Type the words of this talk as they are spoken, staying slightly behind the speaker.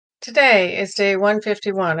Today is day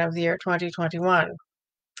 151 of the year 2021,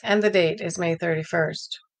 and the date is May 31st,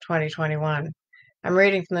 2021. I'm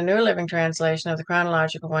reading from the New Living Translation of the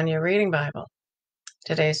Chronological One-Year Reading Bible.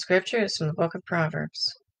 Today's scripture is from the book of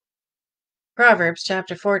Proverbs. Proverbs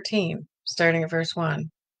chapter 14, starting at verse 1.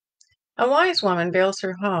 A wise woman builds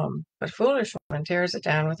her home, but a foolish woman tears it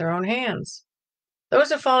down with her own hands.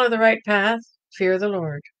 Those who follow the right path fear the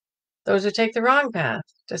Lord. Those who take the wrong path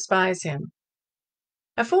despise him.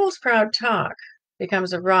 A fool's proud talk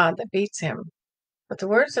becomes a rod that beats him, but the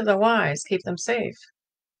words of the wise keep them safe.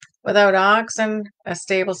 Without oxen, a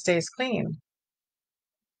stable stays clean,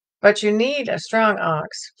 but you need a strong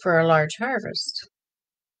ox for a large harvest.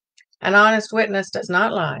 An honest witness does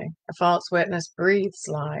not lie. A false witness breathes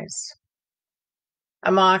lies.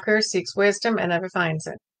 A mocker seeks wisdom and never finds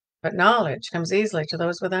it, but knowledge comes easily to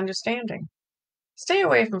those with understanding. Stay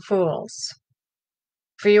away from fools,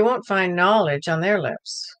 for you won't find knowledge on their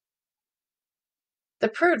lips. The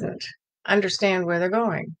prudent understand where they're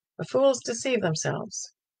going. The fools deceive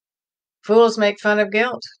themselves. Fools make fun of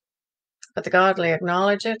guilt, but the godly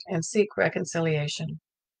acknowledge it and seek reconciliation.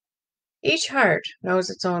 Each heart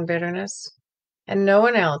knows its own bitterness, and no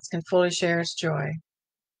one else can fully share its joy.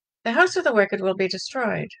 The house of the wicked will be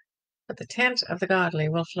destroyed, but the tent of the godly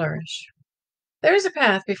will flourish. There is a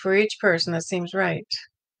path before each person that seems right,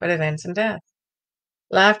 but it ends in death.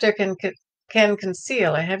 Laughter can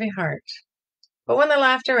conceal a heavy heart, but when the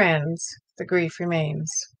laughter ends, the grief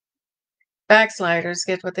remains. Backsliders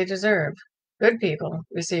get what they deserve. Good people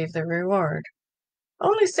receive their reward.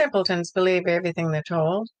 Only simpletons believe everything they're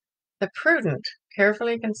told. The prudent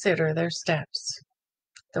carefully consider their steps.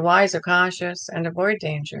 The wise are cautious and avoid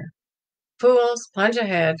danger. Fools plunge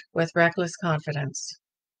ahead with reckless confidence.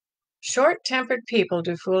 Short-tempered people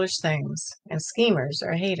do foolish things, and schemers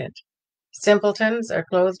are hated. Simpletons are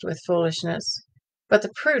clothed with foolishness, but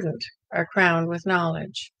the prudent are crowned with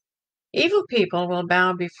knowledge. Evil people will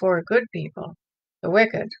bow before good people. The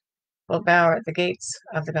wicked will bow at the gates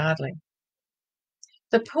of the godly.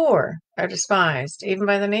 The poor are despised even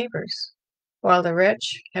by the neighbors, while the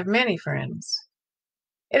rich have many friends.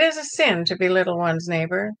 It is a sin to belittle one's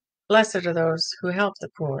neighbor. Blessed are those who help the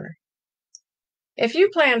poor. If you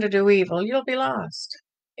plan to do evil, you'll be lost.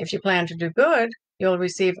 If you plan to do good, you'll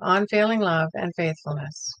receive unfailing love and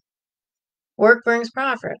faithfulness. Work brings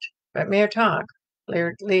profit, but mere talk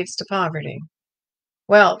leads to poverty.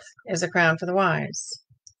 Wealth is a crown for the wise.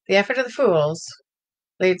 The effort of the fools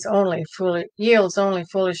yields only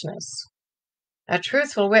foolishness. A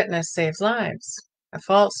truthful witness saves lives. A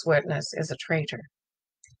false witness is a traitor.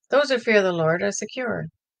 Those who fear the Lord are secure.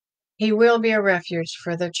 He will be a refuge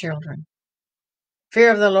for their children.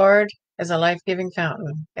 Fear of the Lord is a life-giving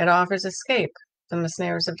fountain. It offers escape from the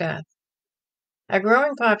snares of death. A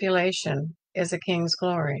growing population is a king's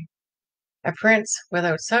glory. A prince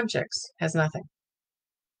without subjects has nothing.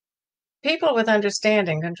 People with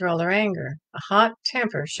understanding control their anger. A hot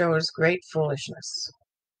temper shows great foolishness.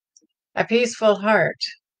 A peaceful heart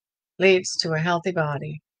leads to a healthy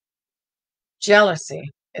body. Jealousy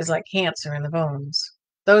is like cancer in the bones.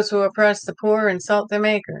 Those who oppress the poor insult their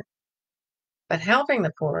maker, but helping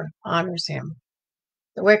the poor honors him.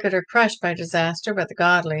 The wicked are crushed by disaster, but the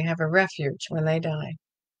godly have a refuge when they die.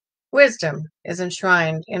 Wisdom is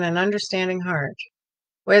enshrined in an understanding heart.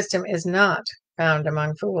 Wisdom is not found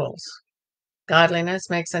among fools. Godliness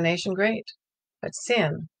makes a nation great, but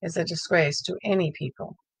sin is a disgrace to any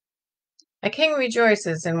people. A king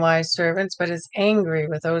rejoices in wise servants, but is angry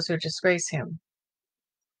with those who disgrace him.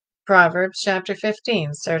 Proverbs chapter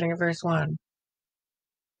 15, starting at verse 1.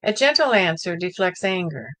 A gentle answer deflects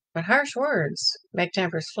anger, but harsh words make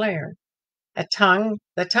tempers flare. The tongue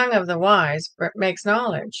of the wise makes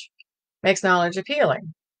knowledge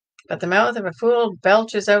appealing, but the mouth of a fool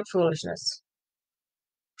belches out foolishness.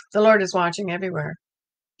 The Lord is watching everywhere,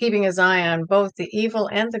 keeping his eye on both the evil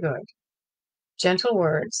and the good. Gentle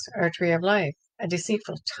words are a tree of life. A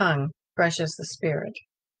deceitful tongue crushes the spirit.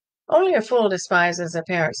 Only a fool despises a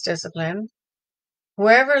parent's discipline.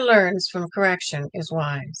 Whoever learns from correction is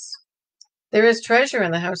wise. There is treasure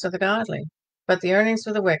in the house of the godly, but the earnings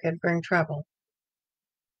of the wicked bring trouble.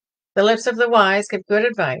 The lips of the wise give good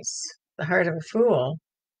advice. The heart of a fool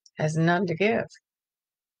has none to give.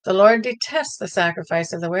 The Lord detests the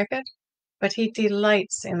sacrifice of the wicked, but he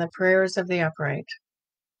delights in the prayers of the upright.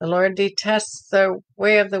 The Lord detests the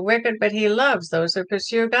way of the wicked, but he loves those who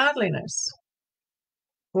pursue godliness.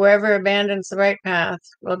 Whoever abandons the right path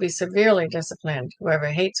will be severely disciplined. Whoever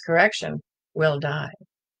hates correction will die.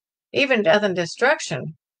 Even death and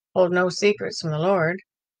destruction hold no secrets from the Lord.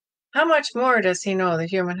 How much more does he know the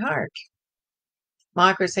human heart?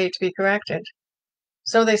 Mockers hate to be corrected,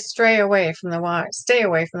 so they stay away from the wise.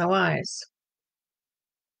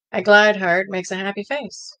 A glad heart makes a happy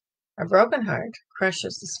face. A broken heart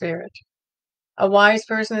crushes the spirit. A wise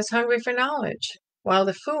person is hungry for knowledge, while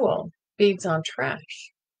the fool feeds on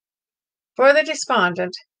trash. For the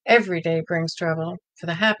despondent, every day brings trouble. For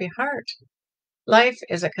the happy heart, life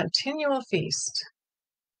is a continual feast.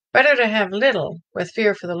 Better to have little with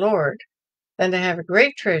fear for the Lord than to have a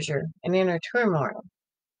great treasure in inner turmoil.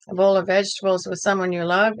 A bowl of vegetables with someone you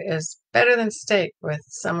love is better than steak with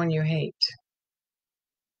someone you hate.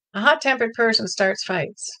 A hot-tempered person starts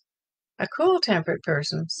fights. A cool-tempered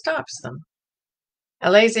person stops them.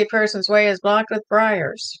 A lazy person's way is blocked with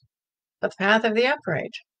briars, but the path of the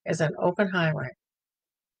upright is an open highway.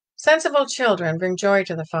 Sensible children bring joy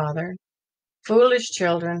to the father. Foolish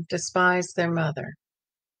children despise their mother.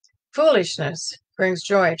 Foolishness brings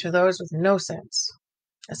joy to those with no sense.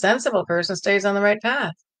 A sensible person stays on the right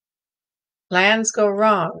path. Plans go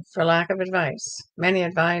wrong for lack of advice. Many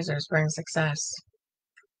advisors bring success.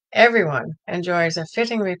 Everyone enjoys a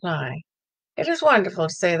fitting reply. It is wonderful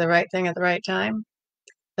to say the right thing at the right time.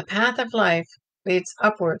 The path of life leads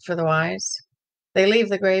upward for the wise. They leave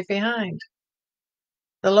the grave behind.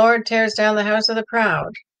 The Lord tears down the house of the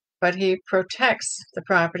proud, but he protects the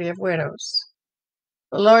property of widows.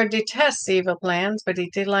 The Lord detests evil plans, but he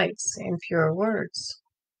delights in pure words.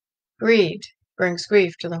 Greed brings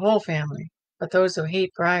grief to the whole family, but those who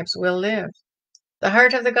hate bribes will live. The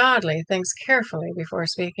heart of the godly thinks carefully before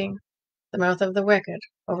speaking. The mouth of the wicked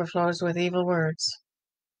overflows with evil words.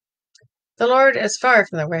 The Lord is far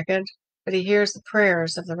from the wicked, but he hears the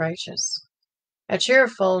prayers of the righteous. A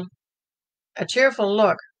cheerful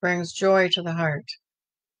look brings joy to the heart.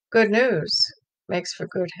 Good news makes for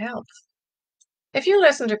good health. If you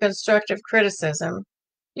listen to constructive criticism,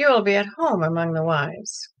 you will be at home among the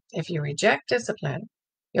wise. If you reject discipline,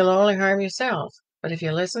 you'll only harm yourself. But if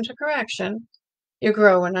you listen to correction, you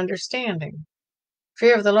grow in understanding.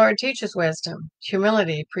 Fear of the Lord teaches wisdom.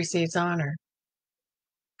 Humility precedes honor.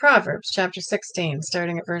 Proverbs chapter 16,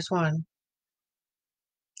 starting at verse 1.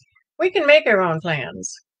 We can make our own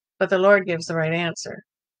plans, but the Lord gives the right answer.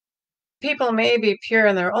 People may be pure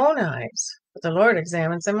in their own eyes, but the Lord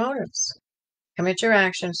examines their motives. Commit your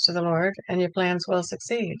actions to the Lord, and your plans will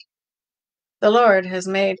succeed. The Lord has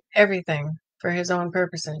made everything for his own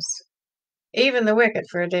purposes, even the wicked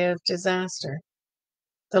for a day of disaster.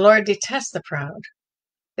 The Lord detests the proud.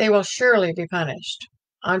 They will surely be punished.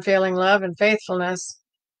 Unfailing love and faithfulness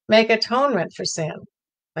make atonement for sin.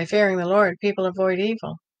 By fearing the Lord, people avoid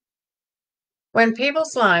evil. When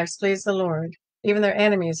people's lives please the Lord, even their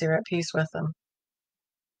enemies are at peace with them.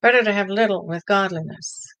 Better to have little with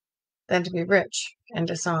godliness than to be rich and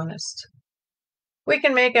dishonest. We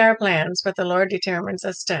can make our plans, but the Lord determines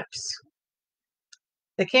the steps.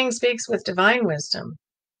 The king speaks with divine wisdom.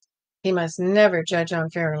 He must never judge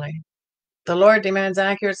unfairly. The Lord demands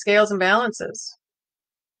accurate scales and balances.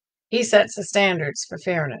 He sets the standards for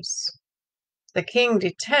fairness. The king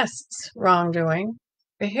detests wrongdoing,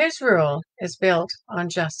 but his rule is built on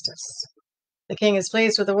justice. The king is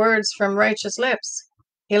pleased with the words from righteous lips.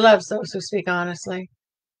 He loves those who speak honestly.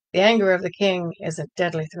 The anger of the king is a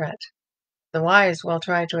deadly threat. The wise will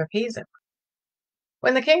try to appease it.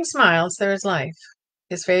 When the king smiles, there is life.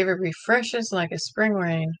 His favor refreshes like a spring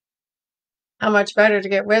rain. How much better to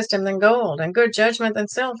get wisdom than gold, and good judgment than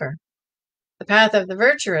silver. The path of the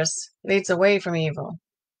virtuous leads away from evil.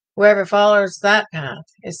 Whoever follows that path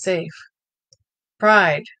is safe.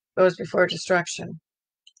 Pride goes before destruction,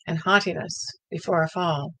 and haughtiness before a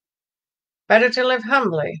fall. Better to live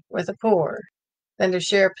humbly with the poor than to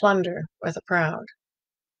share plunder with the proud.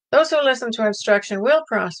 Those who listen to instruction will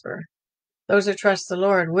prosper. Those who trust the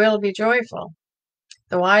Lord will be joyful.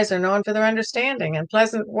 The wise are known for their understanding, and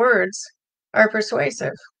pleasant words are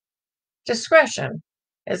persuasive. Discretion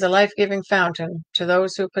is a life-giving fountain to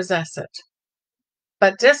those who possess it,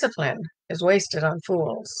 but discipline is wasted on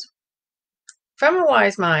fools. From a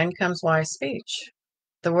wise mind comes wise speech.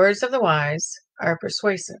 The words of the wise are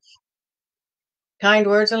persuasive. Kind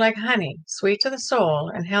words are like honey, sweet to the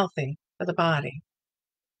soul and healthy for the body.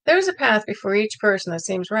 There is a path before each person that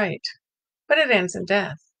seems right, but it ends in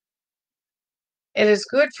death. It is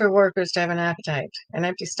good for workers to have an appetite. An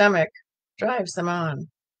empty stomach drives them on.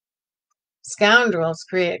 Scoundrels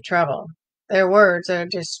create trouble. Their words are a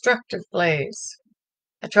destructive blaze.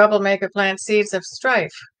 A troublemaker plants seeds of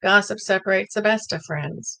strife. Gossip separates the best of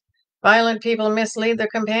friends. Violent people mislead their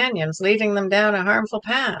companions, leading them down a harmful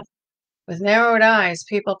path. With narrowed eyes,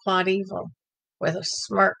 people plot evil. With a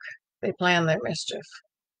smirk, they plan their mischief.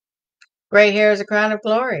 Gray hair is a crown of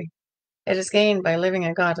glory. It is gained by living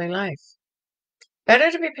a godly life. Better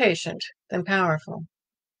to be patient than powerful.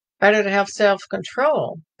 Better to have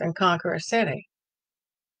self-control than conquer a city.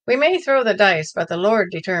 We may throw the dice, but the Lord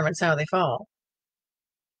determines how they fall.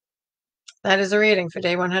 That is a reading for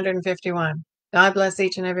day 151. God bless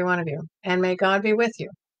each and every one of you, and may God be with you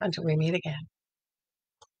until we meet again.